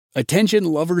Attention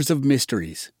lovers of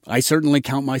mysteries. I certainly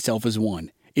count myself as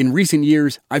one. In recent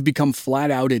years, I've become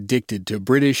flat-out addicted to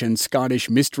British and Scottish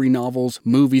mystery novels,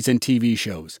 movies, and TV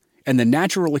shows. And the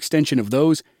natural extension of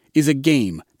those is a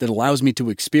game that allows me to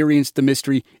experience the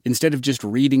mystery instead of just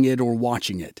reading it or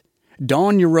watching it.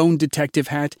 Don your own detective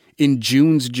hat in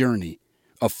June's Journey,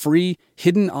 a free,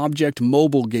 hidden object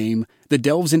mobile game that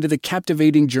delves into the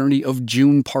captivating journey of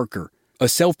June Parker, a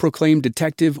self-proclaimed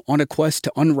detective on a quest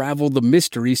to unravel the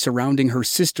mystery surrounding her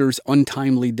sister's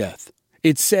untimely death.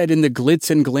 It's set in the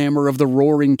glitz and glamour of the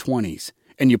Roaring '20s,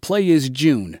 and you play as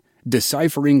June,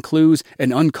 deciphering clues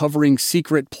and uncovering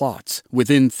secret plots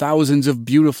within thousands of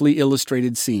beautifully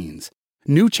illustrated scenes.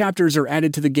 New chapters are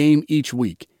added to the game each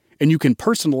week, and you can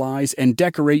personalize and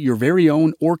decorate your very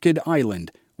own Orchid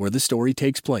Island, where the story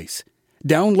takes place.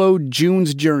 Download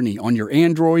June's Journey on your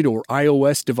Android or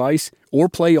iOS device, or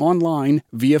play online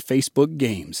via Facebook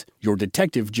Games. Your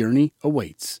detective journey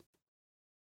awaits.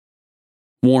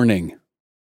 Warning.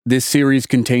 This series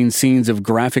contains scenes of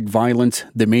graphic violence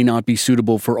that may not be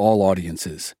suitable for all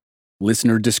audiences.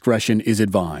 Listener discretion is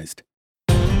advised.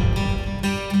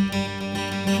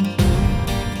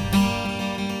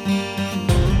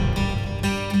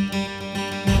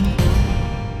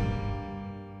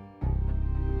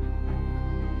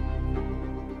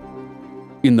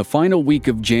 In the final week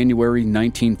of January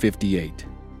 1958,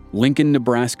 Lincoln,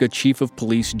 Nebraska Chief of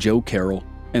Police Joe Carroll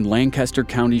and Lancaster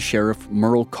County Sheriff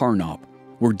Merle Carnop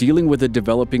were dealing with a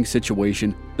developing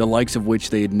situation the likes of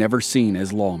which they had never seen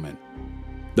as lawmen.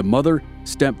 The mother,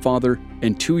 stepfather,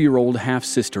 and 2-year-old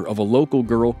half-sister of a local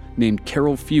girl named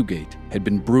Carol Fugate had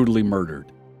been brutally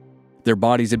murdered. Their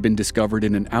bodies had been discovered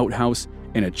in an outhouse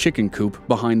and a chicken coop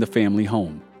behind the family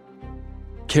home.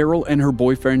 Carol and her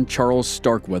boyfriend Charles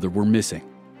Starkweather were missing.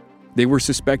 They were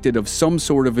suspected of some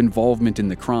sort of involvement in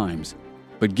the crimes,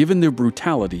 but given their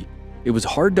brutality, it was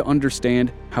hard to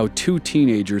understand how 2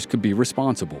 teenagers could be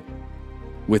responsible.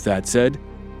 With that said,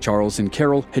 Charles and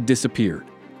Carol had disappeared,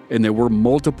 and there were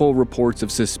multiple reports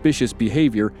of suspicious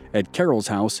behavior at Carol's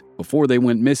house before they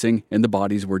went missing and the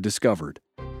bodies were discovered.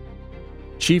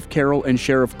 Chief Carroll and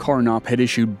Sheriff Carnop had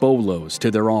issued bolos to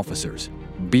their officers.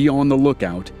 Be on the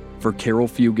lookout for Carol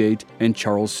Fugate and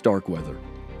Charles Starkweather.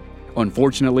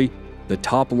 Unfortunately, the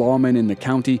top lawman in the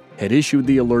county had issued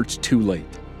the alerts too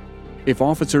late. If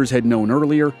officers had known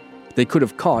earlier, they could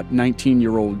have caught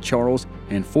 19-year-old Charles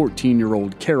and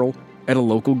 14-year-old Carol at a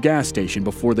local gas station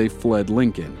before they fled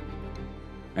Lincoln.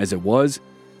 As it was,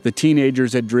 the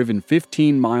teenagers had driven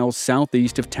 15 miles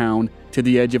southeast of town to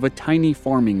the edge of a tiny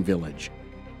farming village.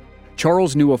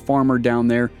 Charles knew a farmer down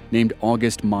there named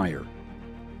August Meyer.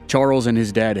 Charles and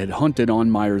his dad had hunted on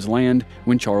Meyer's land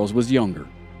when Charles was younger.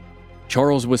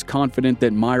 Charles was confident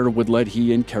that Meyer would let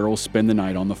he and Carol spend the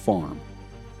night on the farm.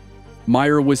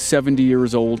 Meyer was 70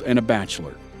 years old and a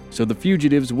bachelor, so the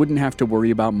fugitives wouldn't have to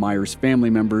worry about Meyer's family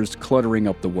members cluttering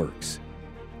up the works.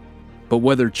 But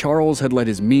whether Charles had let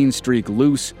his mean streak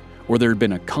loose or there had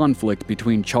been a conflict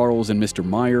between Charles and Mr.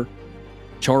 Meyer,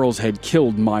 Charles had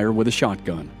killed Meyer with a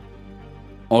shotgun.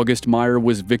 August Meyer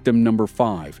was victim number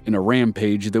 5 in a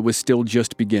rampage that was still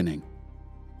just beginning.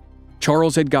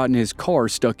 Charles had gotten his car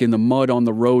stuck in the mud on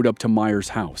the road up to Meyer's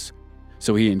house,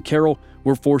 so he and Carol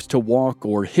were forced to walk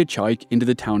or hitchhike into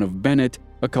the town of Bennett,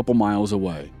 a couple miles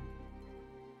away.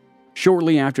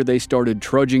 Shortly after they started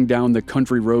trudging down the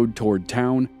country road toward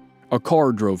town, a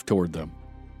car drove toward them.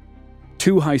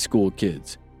 2 high school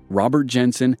kids, Robert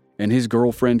Jensen and his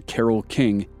girlfriend Carol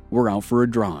King, were out for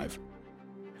a drive.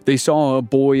 They saw a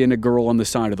boy and a girl on the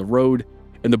side of the road,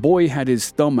 and the boy had his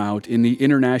thumb out in the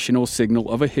international signal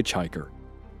of a hitchhiker.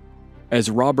 As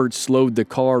Robert slowed the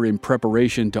car in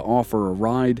preparation to offer a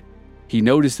ride, he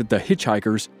noticed that the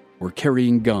hitchhikers were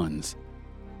carrying guns.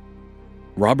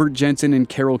 Robert Jensen and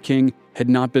Carol King had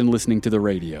not been listening to the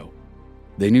radio.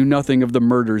 They knew nothing of the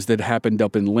murders that happened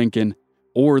up in Lincoln,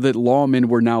 or that lawmen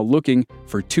were now looking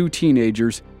for 2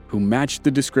 teenagers who matched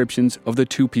the descriptions of the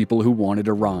 2 people who wanted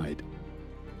a ride.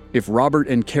 If Robert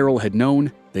and Carol had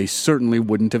known, they certainly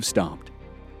wouldn't have stopped.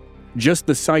 Just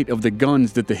the sight of the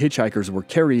guns that the hitchhikers were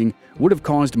carrying would have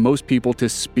caused most people to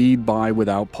speed by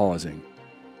without pausing.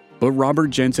 But Robert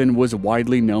Jensen was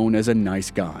widely known as a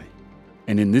nice guy,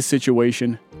 and in this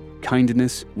situation,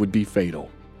 kindness would be fatal.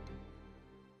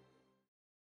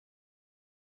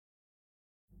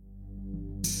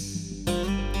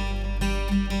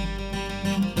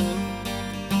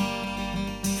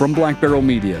 From Black Barrel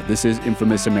Media, this is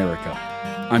Infamous America.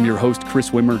 I'm your host, Chris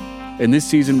Wimmer, and this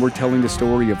season we're telling the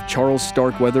story of Charles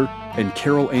Starkweather and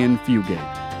Carol Ann Fugate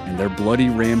and their bloody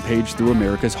rampage through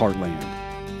America's heartland.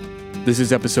 This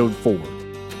is Episode 4,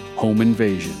 Home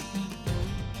Invasion.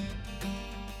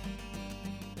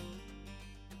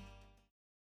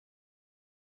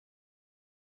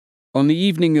 On the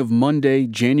evening of Monday,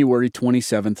 January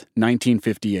 27,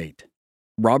 1958,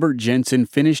 Robert Jensen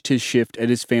finished his shift at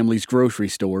his family's grocery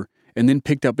store and then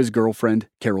picked up his girlfriend,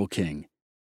 Carole King.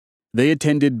 They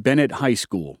attended Bennett High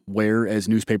School, where, as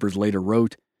newspapers later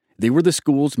wrote, they were the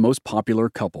school's most popular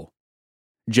couple.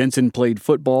 Jensen played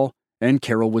football, and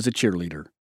Carole was a cheerleader.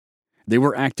 They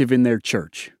were active in their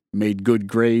church, made good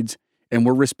grades, and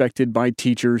were respected by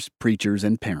teachers, preachers,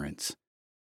 and parents.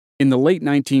 In the late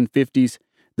 1950s,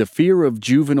 the fear of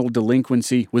juvenile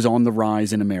delinquency was on the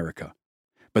rise in America.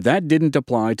 But that didn't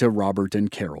apply to Robert and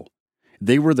Carole.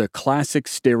 They were the classic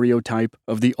stereotype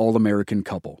of the all-American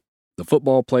couple, the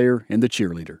football player and the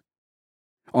cheerleader.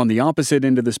 On the opposite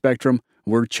end of the spectrum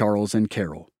were Charles and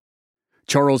Carole.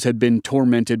 Charles had been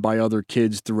tormented by other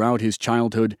kids throughout his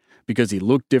childhood because he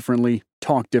looked differently,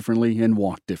 talked differently, and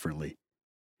walked differently.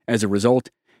 As a result,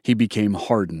 he became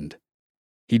hardened.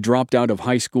 He dropped out of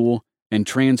high school and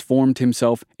transformed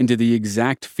himself into the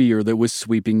exact fear that was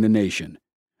sweeping the nation,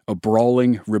 a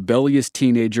brawling, rebellious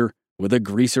teenager with a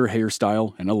greaser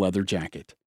hairstyle and a leather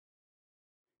jacket.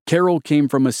 Carole came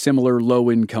from a similar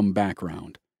low-income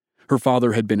background. Her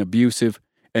father had been abusive,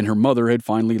 and her mother had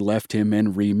finally left him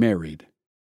and remarried.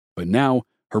 But now,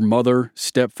 her mother,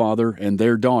 stepfather, and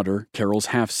their daughter, Carole's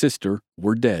half-sister,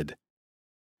 were dead.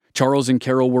 Charles and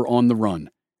Carole were on the run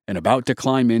and about to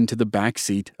climb into the back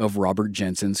seat of Robert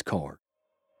Jensen's car.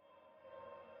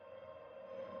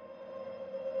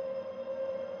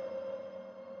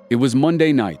 It was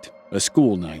Monday night, a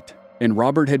school night, and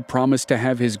Robert had promised to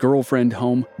have his girlfriend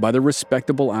home by the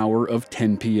respectable hour of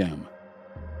 10 p.m.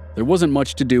 There wasn't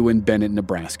much to do in Bennett,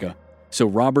 Nebraska, so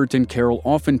Robert and Carole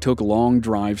often took long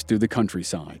drives through the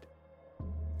countryside.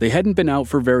 They hadn't been out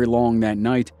for very long that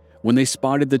night when they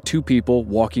spotted the two people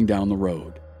walking down the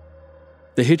road.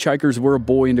 The hitchhikers were a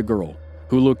boy and a girl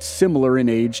who looked similar in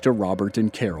age to Robert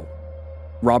and Carole.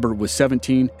 Robert was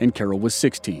 17 and Carole was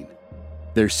 16.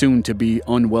 Their soon-to-be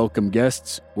unwelcome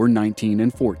guests were 19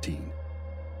 and 14.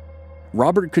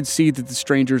 Robert could see that the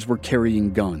strangers were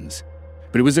carrying guns,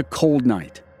 but it was a cold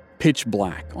night, pitch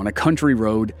black, on a country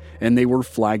road, and they were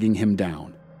flagging him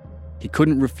down. He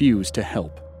couldn't refuse to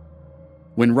help.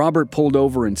 When Robert pulled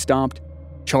over and stopped,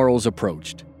 Charles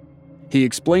approached. He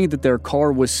explained that their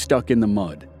car was stuck in the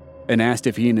mud and asked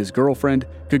if he and his girlfriend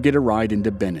could get a ride into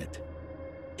Bennett.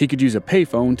 He could use a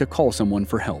payphone to call someone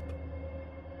for help.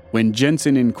 When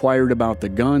Jensen inquired about the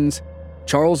guns,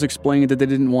 Charles explained that they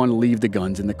didn't want to leave the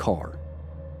guns in the car.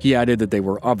 He added that they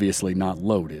were obviously not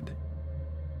loaded.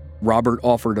 Robert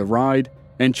offered a ride,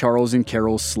 and Charles and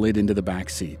Carole slid into the back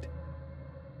seat.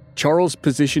 Charles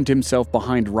positioned himself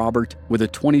behind Robert with a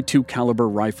 .22 caliber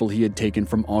rifle he had taken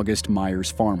from August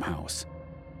Myers' farmhouse.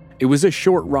 It was a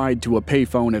short ride to a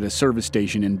payphone at a service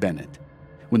station in Bennett.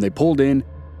 When they pulled in,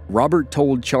 Robert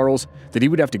told Charles that he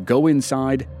would have to go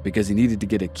inside because he needed to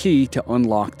get a key to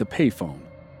unlock the payphone.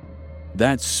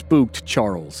 That spooked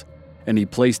Charles, and he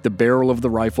placed the barrel of the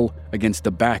rifle against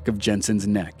the back of Jensen's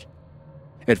neck.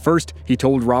 At first, he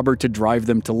told Robert to drive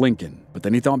them to Lincoln, but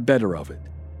then he thought better of it.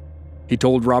 He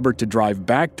told Robert to drive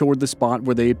back toward the spot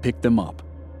where they had picked them up.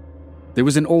 There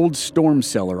was an old storm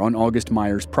cellar on August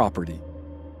Myers' property.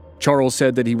 Charles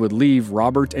said that he would leave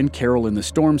Robert and Carole in the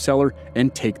storm cellar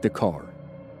and take the car.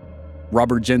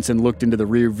 Robert Jensen looked into the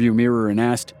rearview mirror and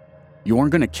asked, "You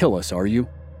aren't going to kill us, are you?"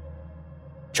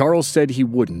 Charles said he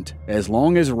wouldn't, as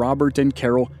long as Robert and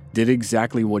Carole did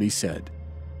exactly what he said.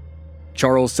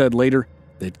 Charles said later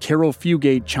that Carole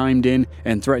Fugate chimed in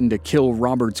and threatened to kill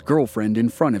Robert's girlfriend in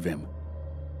front of him.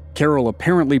 Carole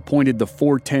apparently pointed the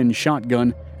 .410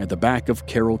 shotgun at the back of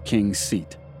Carole King's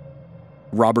seat.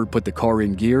 Robert put the car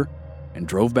in gear and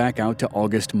drove back out to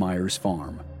August Myers'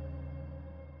 farm.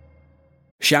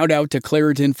 Shout out to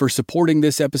Claritin for supporting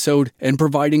this episode and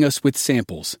providing us with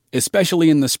samples, especially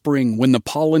in the spring when the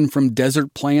pollen from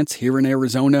desert plants here in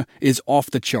Arizona is off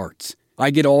the charts.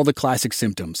 I get all the classic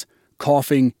symptoms: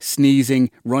 coughing, sneezing,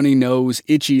 runny nose,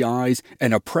 itchy eyes,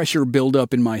 and a pressure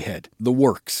buildup in my head. The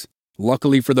works.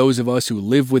 Luckily for those of us who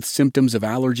live with symptoms of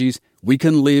allergies, we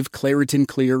can live Claritin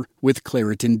Clear with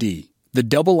Claritin D. The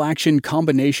double-action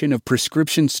combination of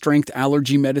prescription-strength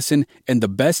allergy medicine and the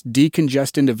best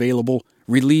decongestant available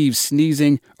relieves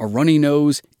sneezing, a runny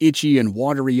nose, itchy and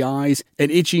watery eyes, an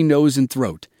itchy nose and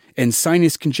throat, and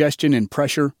sinus congestion and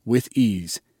pressure with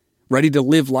ease. Ready to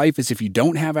live life as if you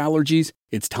don't have allergies?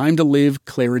 It's time to live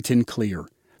Claritin Clear.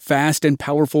 Fast and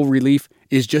powerful relief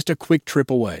is just a quick trip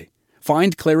away.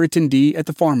 Find Claritin D at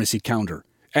the pharmacy counter.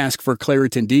 Ask for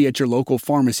Claritin D at your local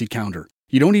pharmacy counter.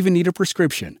 You don't even need a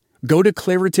prescription. Go to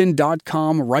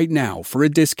Claritin.com right now for a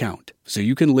discount so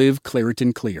you can live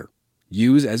Claritin Clear.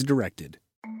 Use as directed.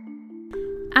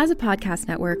 As a podcast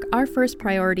network, our first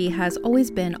priority has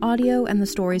always been audio and the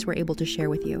stories we're able to share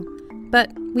with you. But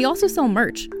we also sell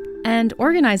merch, and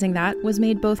organizing that was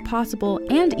made both possible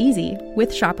and easy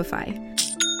with Shopify.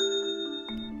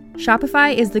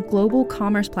 Shopify is the global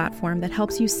commerce platform that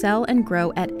helps you sell and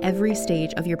grow at every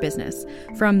stage of your business,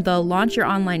 from the launch your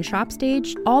online shop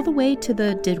stage all the way to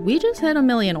the did we just hit 1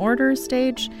 million orders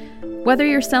stage. Whether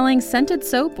you're selling scented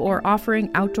soap or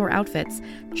offering outdoor outfits,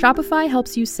 Shopify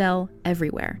helps you sell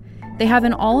everywhere. They have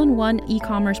an all-in-one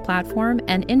e-commerce platform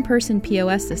and in-person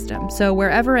POS system, so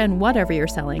wherever and whatever you're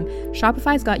selling,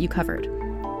 Shopify's got you covered.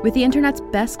 With the internet's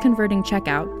best converting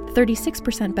checkout,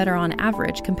 36% better on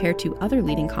average compared to other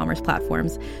leading commerce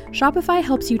platforms, Shopify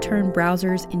helps you turn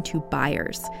browsers into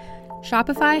buyers.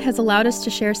 Shopify has allowed us to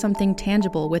share something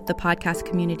tangible with the podcast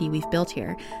community we've built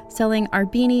here, selling our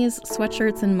beanies,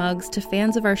 sweatshirts, and mugs to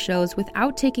fans of our shows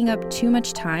without taking up too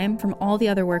much time from all the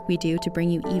other work we do to bring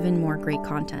you even more great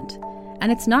content.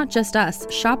 And it's not just us.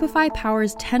 Shopify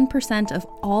powers 10% of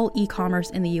all e-commerce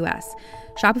in the US.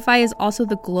 Shopify is also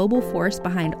the global force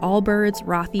behind Allbirds,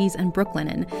 Rothy's, and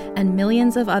Brooklinen, and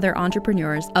millions of other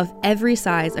entrepreneurs of every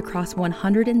size across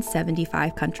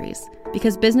 175 countries.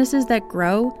 Because businesses that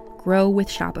grow with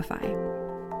Shopify.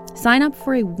 Sign up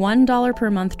for a $1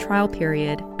 per month trial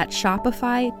period at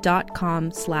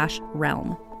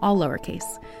shopify.com/realm, all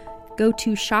lowercase. Go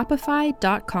to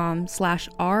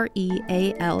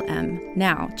shopify.com/REALM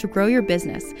now to grow your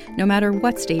business, no matter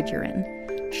what stage you're in.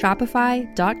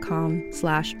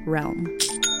 Shopify.com/realm.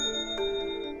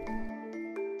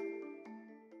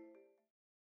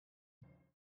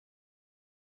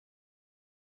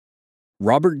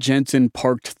 Robert Jensen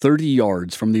parked 30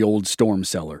 yards from the old storm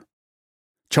cellar.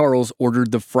 Charles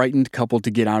ordered the frightened couple to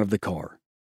get out of the car.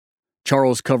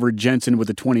 Charles covered Jensen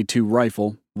with a .22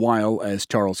 rifle, while, as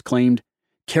Charles claimed,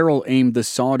 Carol aimed the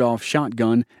sawed-off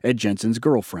shotgun at Jensen's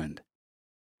girlfriend.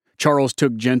 Charles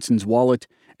took Jensen's wallet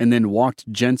and then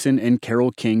walked Jensen and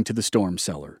Carol King to the storm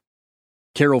cellar.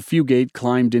 Carol Fugate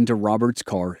climbed into Robert's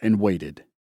car and waited.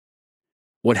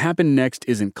 What happened next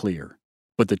isn't clear,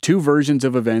 but the two versions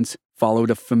of events followed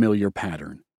a familiar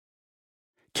pattern.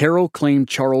 Carol claimed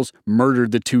Charles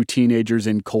murdered the two teenagers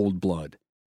in cold blood.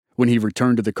 When he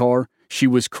returned to the car, she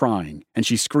was crying and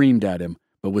she screamed at him,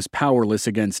 but was powerless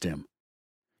against him.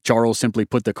 Charles simply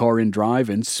put the car in drive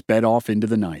and sped off into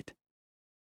the night.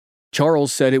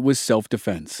 Charles said it was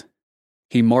self-defense.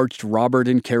 He marched Robert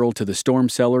and Carol to the storm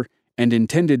cellar and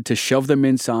intended to shove them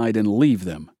inside and leave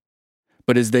them.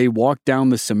 But as they walked down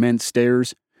the cement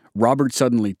stairs, Robert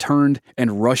suddenly turned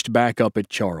and rushed back up at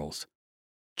Charles.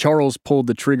 Charles pulled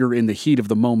the trigger in the heat of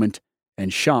the moment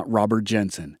and shot Robert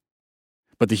Jensen.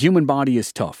 But the human body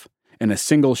is tough, and a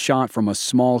single shot from a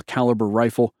small caliber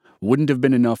rifle wouldn't have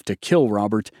been enough to kill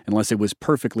Robert unless it was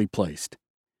perfectly placed.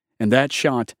 And that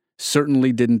shot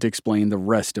certainly didn't explain the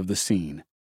rest of the scene.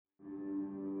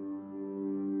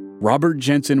 Robert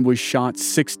Jensen was shot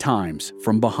 6 times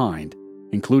from behind,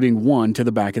 including one to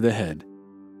the back of the head.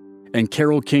 And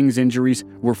Carol King's injuries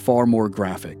were far more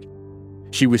graphic.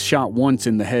 She was shot once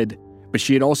in the head, but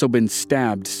she had also been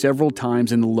stabbed several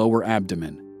times in the lower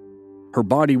abdomen. Her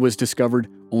body was discovered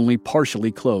only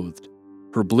partially clothed.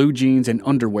 Her blue jeans and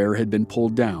underwear had been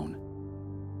pulled down.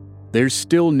 There's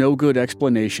still no good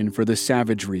explanation for the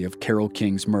savagery of Carol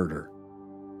King's murder.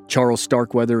 Charles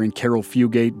Starkweather and Carol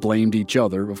Fugate blamed each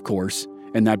other, of course,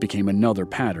 and that became another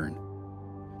pattern.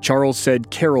 Charles said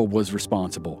Carol was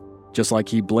responsible, just like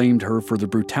he blamed her for the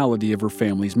brutality of her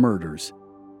family's murders.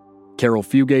 Carol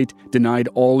Fugate denied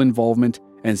all involvement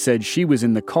and said she was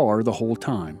in the car the whole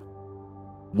time.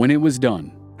 When it was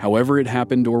done, however it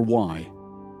happened or why,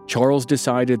 Charles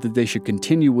decided that they should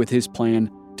continue with his plan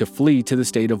to flee to the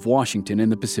state of Washington in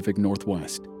the Pacific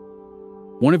Northwest.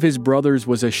 One of his brothers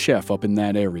was a chef up in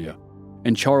that area,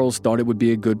 and Charles thought it would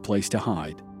be a good place to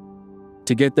hide.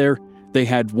 To get there, they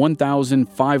had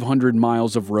 1,500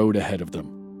 miles of road ahead of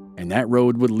them, and that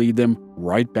road would lead them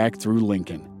right back through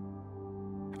Lincoln.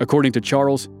 According to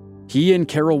Charles, he and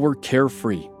Carol were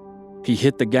carefree. He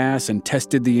hit the gas and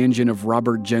tested the engine of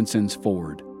Robert Jensen's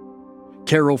Ford.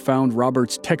 Carol found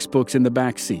Robert's textbooks in the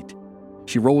back seat.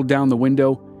 She rolled down the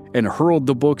window and hurled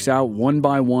the books out one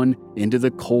by one into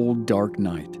the cold, dark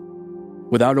night.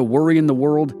 Without a worry in the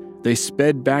world, they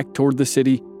sped back toward the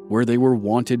city where they were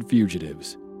wanted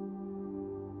fugitives.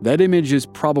 That image is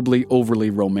probably overly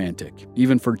romantic,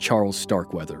 even for Charles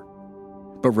Starkweather.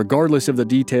 But regardless of the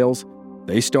details,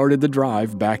 they started the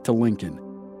drive back to Lincoln.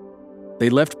 They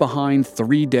left behind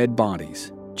 3 dead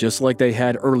bodies, just like they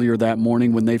had earlier that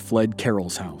morning when they fled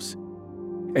Carol's house.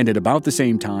 And at about the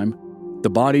same time, the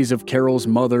bodies of Carol's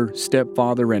mother,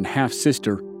 stepfather, and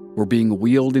half-sister were being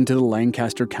wheeled into the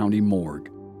Lancaster County morgue.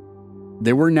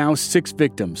 There were now 6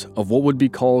 victims of what would be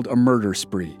called a murder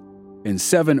spree, and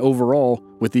 7 overall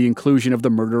with the inclusion of the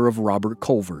murder of Robert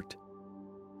Colvert.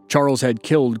 Charles had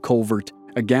killed Colvert,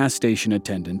 a gas station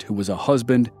attendant who was a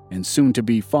husband and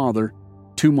soon-to-be father,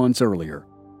 2 months earlier.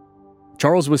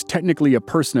 Charles was technically a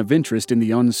person of interest in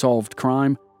the unsolved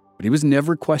crime, but he was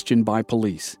never questioned by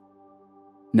police.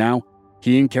 Now,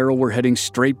 he and Carol were heading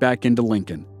straight back into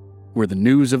Lincoln, where the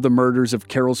news of the murders of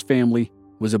Carol's family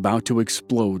was about to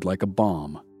explode like a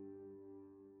bomb.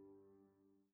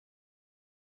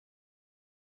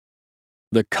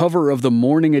 The cover of the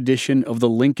morning edition of the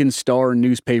Lincoln Star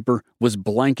newspaper was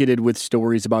blanketed with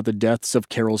stories about the deaths of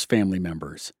Carol's family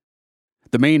members.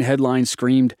 The main headline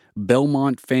screamed,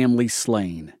 "Belmont family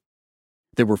slain."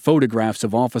 There were photographs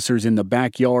of officers in the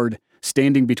backyard,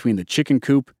 standing between the chicken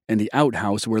coop and the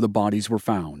outhouse where the bodies were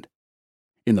found.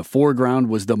 In the foreground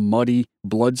was the muddy,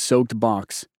 blood-soaked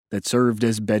box that served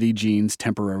as Betty Jean's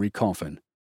temporary coffin.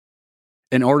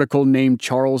 An article named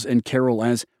Charles and Carol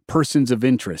as persons of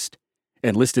interest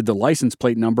and listed the license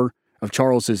plate number of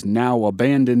Charles's now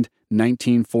abandoned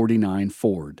 1949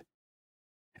 Ford.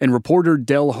 And reporter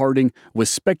Del Harding was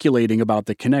speculating about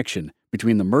the connection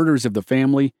between the murders of the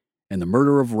family and the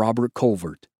murder of Robert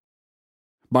Colvert.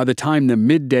 By the time the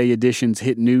midday editions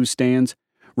hit newsstands,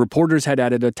 reporters had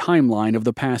added a timeline of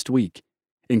the past week,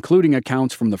 including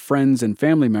accounts from the friends and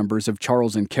family members of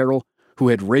Charles and Carol who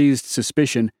had raised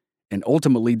suspicion and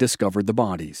ultimately discovered the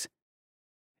bodies.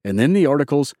 And then the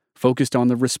articles focused on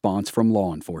the response from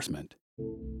law enforcement.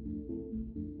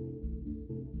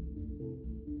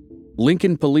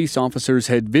 Lincoln police officers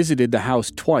had visited the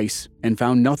house twice and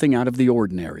found nothing out of the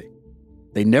ordinary.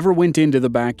 They never went into the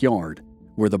backyard,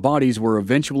 where the bodies were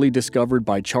eventually discovered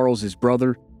by Charles's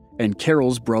brother and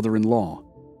Carol's brother-in-law.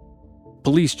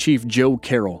 Police Chief Joe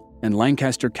Carroll and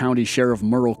Lancaster County Sheriff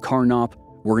Merle Carnop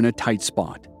were in a tight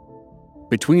spot.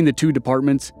 Between the two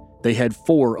departments, they had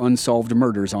 4 unsolved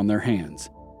murders on their hands.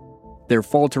 Their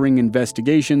faltering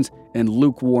investigations and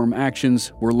lukewarm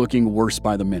actions were looking worse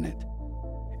by the minute.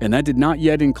 And that did not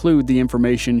yet include the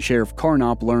information Sheriff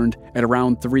Carnop learned at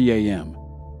around 3 a.m.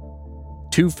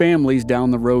 2 families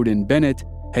down the road in Bennett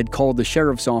had called the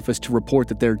sheriff's office to report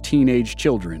that their teenage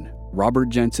children, Robert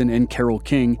Jensen and Carol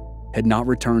King, had not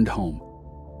returned home.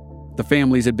 The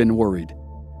families had been worried,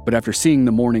 but after seeing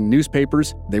the morning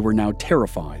newspapers, they were now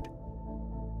terrified.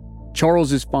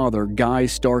 Charles's father, Guy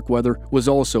Starkweather, was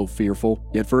also fearful,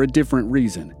 yet for a different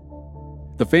reason.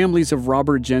 The families of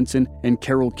Robert Jensen and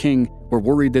Carol King were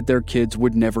worried that their kids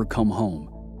would never come home.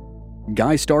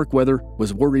 Guy Starkweather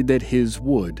was worried that his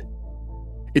would.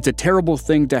 It's a terrible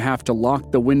thing to have to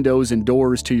lock the windows and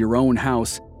doors to your own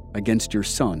house against your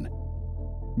son,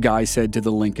 Guy said to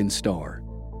the Lincoln Star.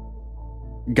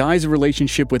 Guy's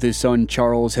relationship with his son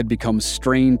Charles had become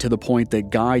strained to the point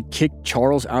that Guy kicked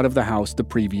Charles out of the house the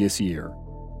previous year.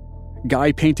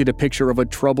 Guy painted a picture of a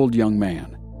troubled young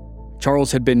man.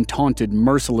 Charles had been taunted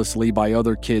mercilessly by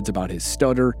other kids about his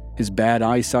stutter, his bad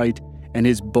eyesight, and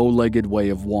his bow-legged way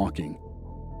of walking.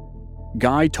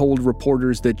 Guy told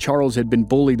reporters that Charles had been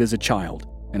bullied as a child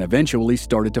and eventually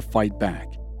started to fight back.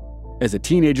 As a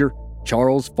teenager,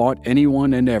 Charles fought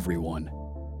anyone and everyone.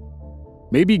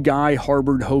 Maybe Guy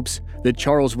harbored hopes that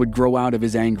Charles would grow out of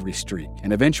his angry streak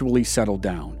and eventually settle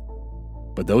down.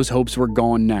 But those hopes were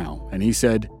gone now, and he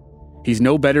said, "He's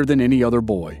no better than any other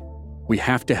boy. We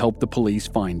have to help the police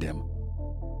find him."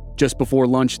 Just before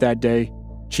lunch that day,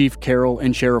 Chief Carroll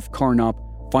and Sheriff Carnop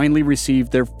finally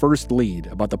received their first lead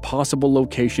about the possible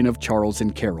location of Charles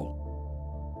and Carol.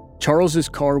 Charles's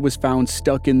car was found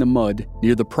stuck in the mud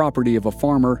near the property of a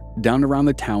farmer down around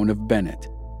the town of Bennett.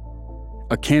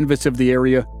 A canvass of the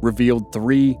area revealed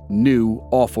 3 new,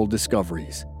 awful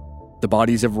discoveries: the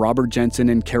bodies of Robert Jensen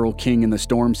and Carol King in the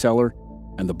storm cellar,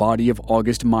 and the body of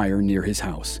August Meyer near his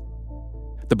house.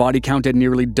 The body count had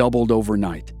nearly doubled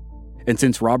overnight, and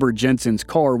since Robert Jensen's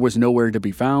car was nowhere to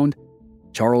be found,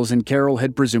 Charles and Carol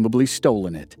had presumably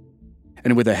stolen it.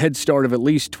 And with a head start of at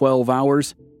least 12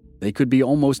 hours, they could be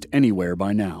almost anywhere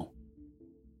by now.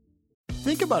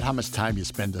 Think about how much time you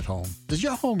spend at home. Does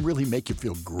your home really make you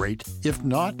feel great? If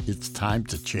not, it's time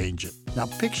to change it. Now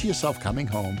picture yourself coming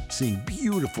home, seeing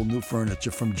beautiful new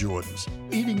furniture from Jordan's.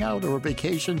 Eating out or a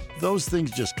vacation, those things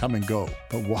just come and go.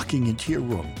 But walking into your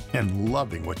room and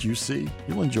loving what you see,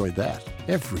 you'll enjoy that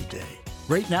every day.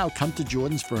 Right now, come to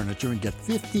Jordan's Furniture and get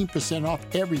 15% off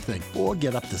everything, or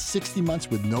get up to 60 months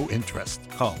with no interest.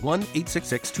 Call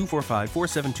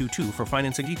 1-866-245-4722 for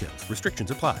financing details. Restrictions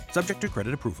apply. Subject to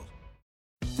credit approval.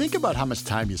 Think about how much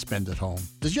time you spend at home.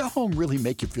 Does your home really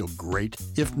make you feel great?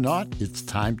 If not, it's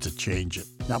time to change it.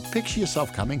 Now picture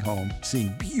yourself coming home,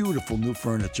 seeing beautiful new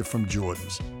furniture from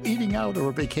Jordan's. Eating out or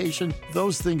a vacation,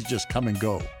 those things just come and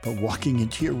go. But walking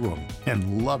into your room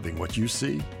and loving what you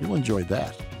see, you'll enjoy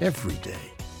that every day.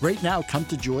 Right now, come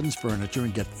to Jordan's Furniture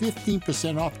and get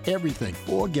 15% off everything,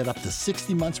 or get up to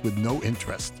 60 months with no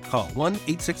interest. Call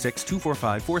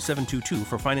 1-866-245-4722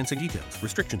 for financing details.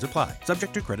 Restrictions apply.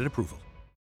 Subject to credit approval.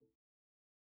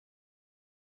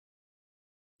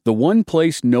 The one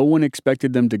place no one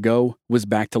expected them to go was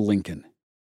back to Lincoln.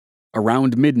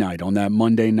 Around midnight on that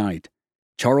Monday night,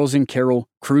 Charles and Carol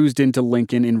cruised into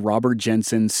Lincoln in Robert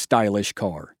Jensen's stylish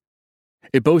car.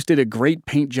 It boasted a great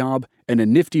paint job and a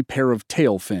nifty pair of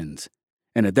tail fins,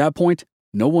 and at that point,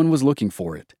 no one was looking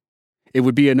for it. It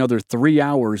would be another 3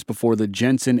 hours before the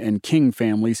Jensen and King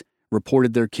families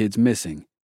reported their kids missing.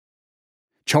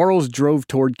 Charles drove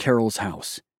toward Carol's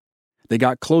house. They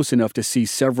got close enough to see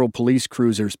several police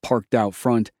cruisers parked out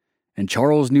front, and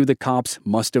Charles knew the cops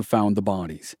must have found the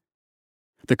bodies.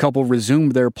 The couple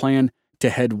resumed their plan to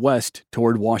head west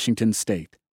toward Washington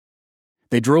State.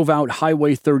 They drove out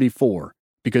Highway 34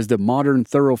 because the modern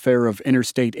thoroughfare of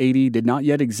Interstate 80 did not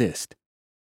yet exist.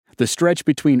 The stretch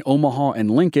between Omaha and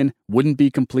Lincoln wouldn't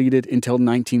be completed until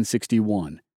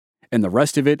 1961, and the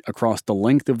rest of it across the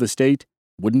length of the state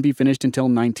wouldn't be finished until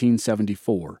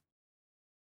 1974.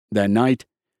 That night,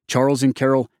 Charles and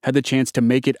Carol had the chance to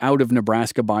make it out of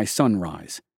Nebraska by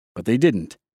sunrise, but they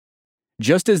didn't.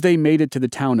 Just as they made it to the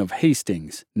town of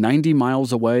Hastings, 90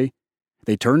 miles away,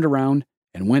 they turned around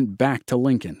and went back to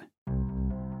Lincoln.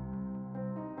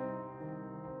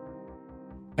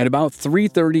 At about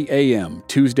 3:30 a.m.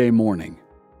 Tuesday morning,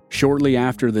 shortly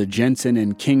after the Jensen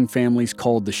and King families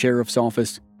called the sheriff's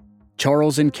office,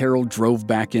 Charles and Carol drove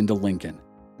back into Lincoln.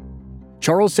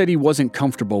 Charles said he wasn't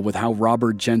comfortable with how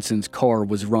Robert Jensen's car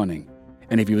was running,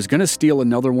 and if he was going to steal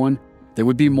another one, there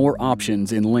would be more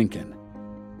options in Lincoln.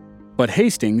 But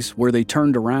Hastings, where they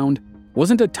turned around,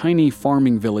 wasn't a tiny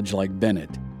farming village like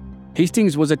Bennett.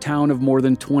 Hastings was a town of more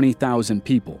than 20,000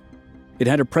 people. It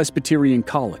had a Presbyterian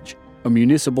college, a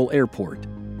municipal airport,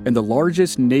 and the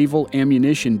largest naval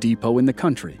ammunition depot in the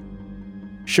country.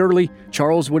 Surely,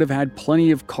 Charles would have had plenty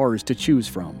of cars to choose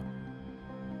from.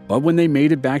 But when they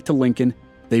made it back to Lincoln,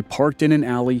 they parked in an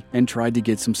alley and tried to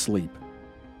get some sleep.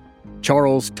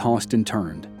 Charles tossed and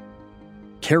turned.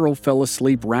 Carol fell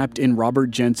asleep wrapped in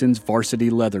Robert Jensen's varsity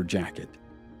leather jacket.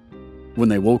 When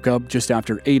they woke up just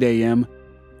after 8 a.m.,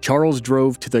 Charles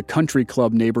drove to the country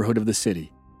club neighborhood of the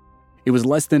city. It was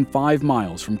less than 5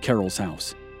 miles from Carol's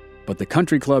house, but the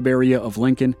country club area of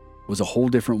Lincoln was a whole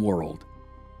different world.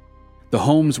 The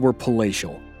homes were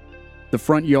palatial. The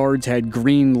front yards had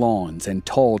green lawns and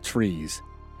tall trees,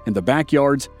 and the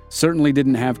backyards certainly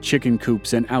didn't have chicken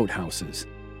coops and outhouses.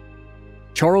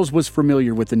 Charles was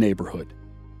familiar with the neighborhood.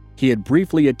 He had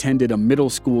briefly attended a middle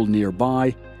school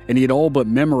nearby, and he had all but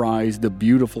memorized the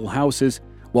beautiful houses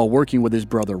while working with his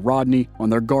brother Rodney on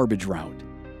their garbage route.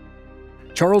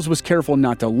 Charles was careful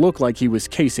not to look like he was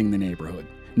casing the neighborhood,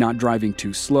 not driving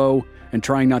too slow, and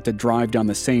trying not to drive down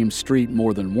the same street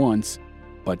more than once,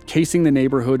 but casing the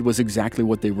neighborhood was exactly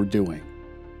what they were doing.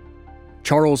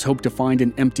 Charles hoped to find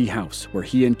an empty house where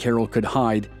he and Carol could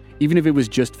hide, even if it was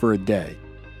just for a day.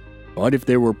 But if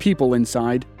there were people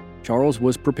inside, Charles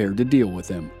was prepared to deal with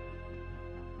them.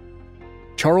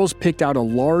 Charles picked out a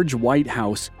large white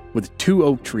house with 2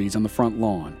 oak trees on the front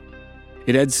lawn.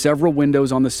 It had several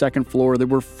windows on the second floor that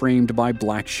were framed by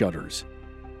black shutters.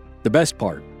 The best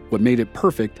part, what made it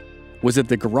perfect, was that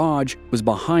the garage was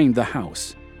behind the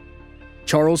house.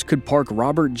 Charles could park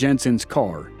Robert Jensen's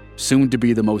car, soon to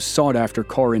be the most sought-after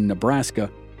car in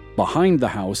Nebraska, behind the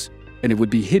house, and it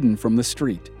would be hidden from the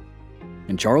street.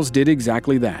 And Charles did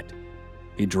exactly that.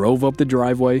 He drove up the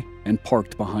driveway and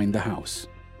parked behind the house.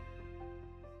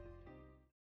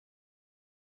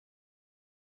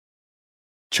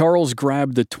 Charles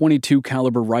grabbed the .22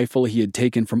 caliber rifle he had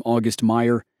taken from August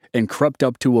Meyer and crept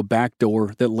up to a back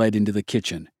door that led into the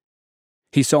kitchen.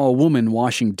 He saw a woman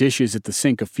washing dishes at the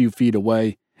sink a few feet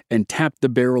away and tapped the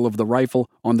barrel of the rifle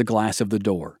on the glass of the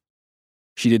door.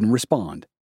 She didn't respond.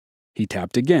 He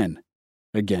tapped again.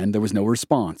 Again, there was no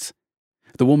response.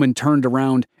 The woman turned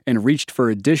around and reached for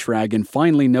a dish rag and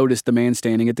finally noticed the man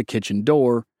standing at the kitchen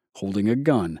door, holding a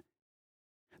gun.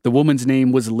 The woman's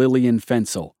name was Lillian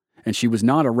Fensel, and she was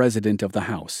not a resident of the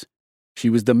house. She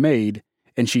was the maid,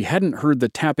 and she hadn't heard the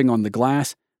tapping on the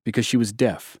glass because she was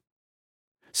deaf.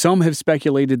 Some have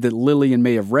speculated that Lillian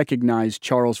may have recognized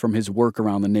Charles from his work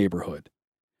around the neighborhood.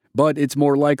 But it's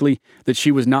more likely that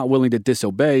she was not willing to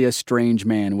disobey a strange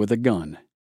man with a gun.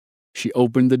 She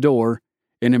opened the door,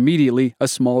 and immediately a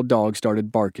small dog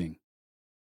started barking.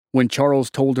 When Charles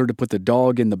told her to put the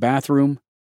dog in the bathroom,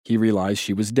 he realized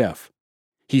she was deaf.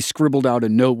 He scribbled out a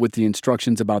note with the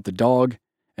instructions about the dog,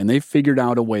 and they figured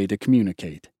out a way to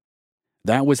communicate.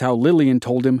 That was how Lillian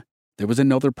told him there was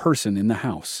another person in the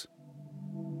house.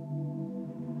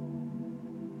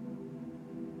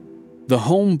 The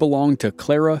home belonged to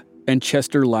Clara and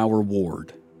Chester Lauer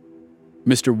Ward.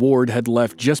 Mr. Ward had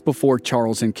left just before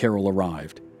Charles and Carol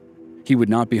arrived. He would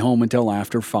not be home until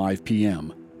after 5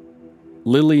 p.m.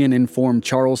 Lillian informed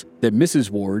Charles that Mrs.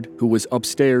 Ward, who was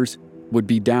upstairs, would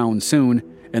be down soon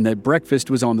and that breakfast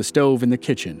was on the stove in the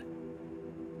kitchen.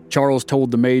 Charles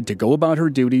told the maid to go about her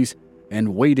duties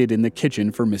and waited in the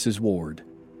kitchen for Mrs. Ward.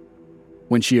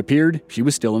 When she appeared, she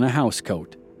was still in a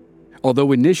housecoat.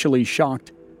 Although initially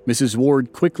shocked, Mrs.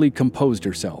 Ward quickly composed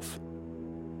herself.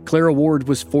 Clara Ward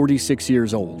was 46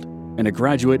 years old and a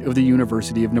graduate of the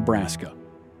University of Nebraska.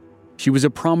 She was a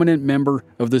prominent member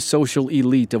of the social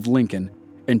elite of Lincoln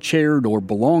and chaired or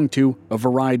belonged to a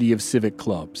variety of civic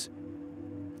clubs.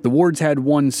 The Wards had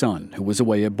one son who was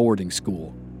away at boarding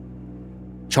school.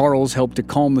 Charles helped to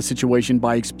calm the situation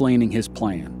by explaining his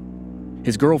plan.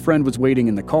 His girlfriend was waiting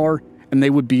in the car, and they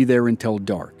would be there until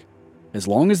dark. As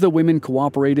long as the women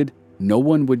cooperated, no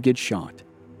one would get shot.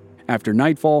 After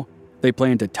nightfall, they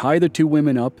planned to tie the two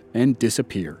women up and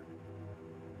disappear.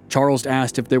 Charles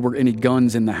asked if there were any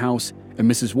guns in the house, and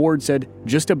Mrs. Ward said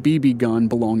just a BB gun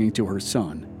belonging to her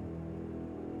son.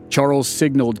 Charles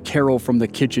signaled Carol from the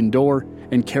kitchen door,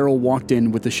 and Carol walked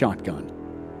in with the shotgun.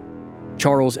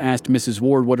 Charles asked Mrs.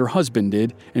 Ward what her husband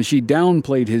did, and she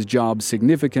downplayed his job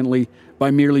significantly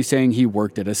by merely saying he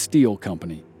worked at a steel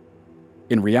company.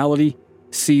 In reality,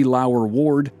 C. Lauer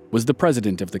Ward was the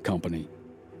president of the company.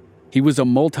 He was a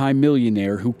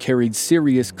multimillionaire who carried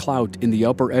serious clout in the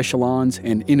upper echelons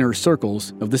and inner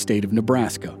circles of the state of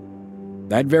Nebraska.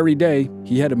 That very day,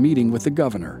 he had a meeting with the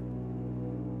governor.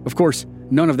 Of course,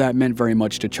 none of that meant very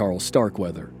much to Charles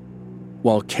Starkweather.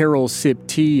 While Carol sipped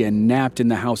tea and napped in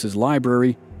the house's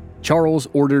library, Charles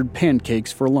ordered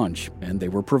pancakes for lunch, and they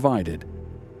were provided.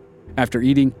 After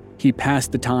eating, he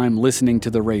passed the time listening to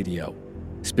the radio,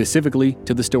 specifically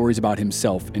to the stories about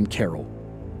himself and Carol.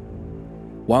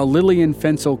 While Lillian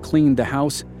Fensel cleaned the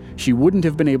house, she wouldn't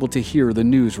have been able to hear the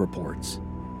news reports,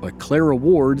 but Clara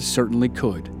Ward certainly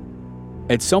could.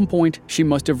 At some point, she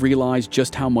must have realized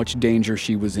just how much danger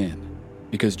she was in,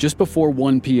 because just before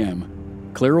 1 p.m.,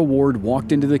 Clara Ward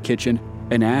walked into the kitchen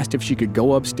and asked if she could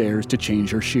go upstairs to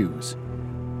change her shoes.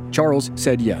 Charles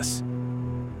said yes.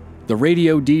 The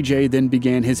radio DJ then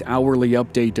began his hourly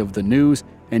update of the news,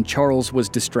 and Charles was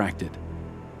distracted.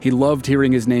 He loved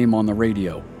hearing his name on the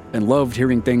radio, and loved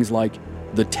hearing things like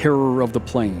the terror of the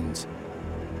plains.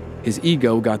 His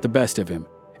ego got the best of him,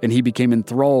 and he became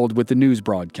enthralled with the news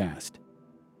broadcast.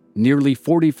 Nearly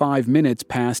 45 minutes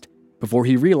passed before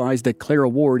he realized that Clara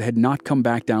Ward had not come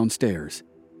back downstairs.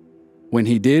 When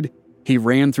he did, he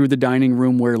ran through the dining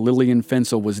room where Lillian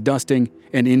Fensel was dusting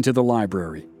and into the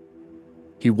library.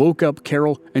 He woke up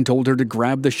Carol and told her to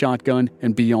grab the shotgun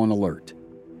and be on alert.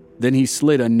 Then he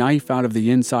slid a knife out of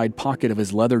the inside pocket of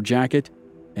his leather jacket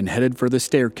and headed for the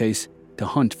staircase to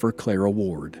hunt for Clara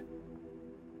Ward.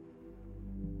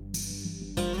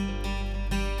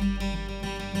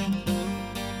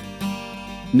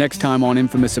 Next time on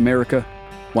Infamous America,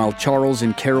 while Charles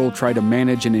and Carol try to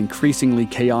manage an increasingly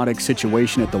chaotic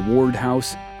situation at the Ward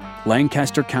house,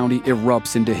 Lancaster County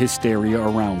erupts into hysteria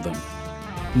around them.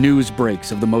 News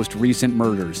breaks of the most recent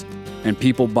murders, and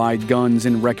people buy guns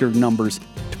in record numbers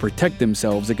to protect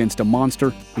themselves against a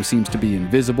monster who seems to be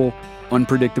invisible,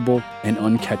 unpredictable, and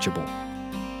uncatchable.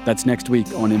 That's next week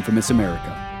on Infamous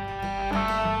America.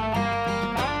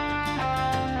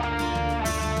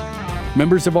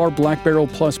 Members of our Black Barrel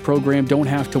Plus program don't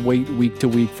have to wait week to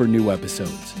week for new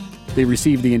episodes. They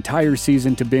receive the entire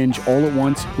season to binge all at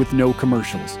once with no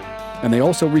commercials, and they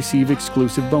also receive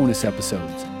exclusive bonus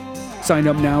episodes. Sign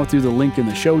up now through the link in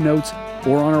the show notes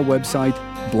or on our website,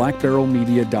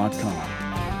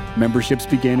 blackbarrelmedia.com. Memberships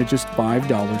begin at just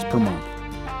 $5 per month.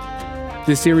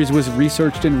 This series was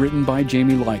researched and written by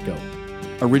Jamie Lyko.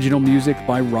 Original music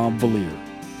by Rob Valier.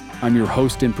 I'm your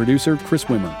host and producer, Chris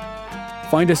Wimmer.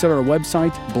 Find us at our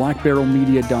website,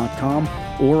 blackbarrelmedia.com,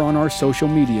 or on our social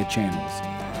media channels.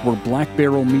 We're Black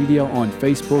Barrel Media on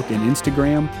Facebook and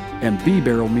Instagram, and B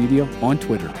Barrel Media on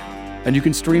Twitter. And you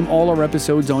can stream all our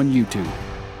episodes on YouTube.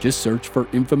 Just search for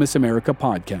Infamous America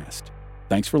Podcast.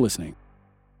 Thanks for listening.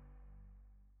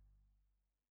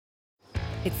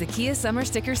 It's the Kia Summer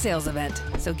Sticker Sales Event,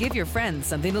 so give your friends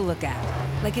something to look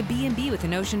at, like a B&B with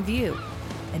an ocean view,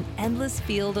 an endless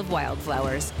field of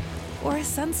wildflowers, or a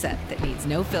sunset that needs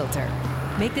no filter.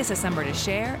 Make this a summer to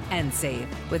share and save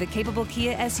with a capable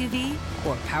Kia SUV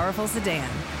or powerful sedan.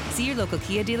 See your local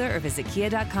Kia dealer or visit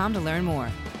kia.com to learn more.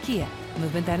 Kia,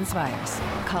 movement that inspires.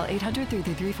 Call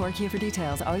 800-3334-KIA for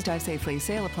details. Always drive safely.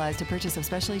 Sale applies to purchase of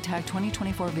specially tagged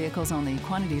 2024 vehicles only.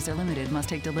 Quantities are limited. Must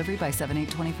take delivery by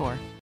 7/8/24.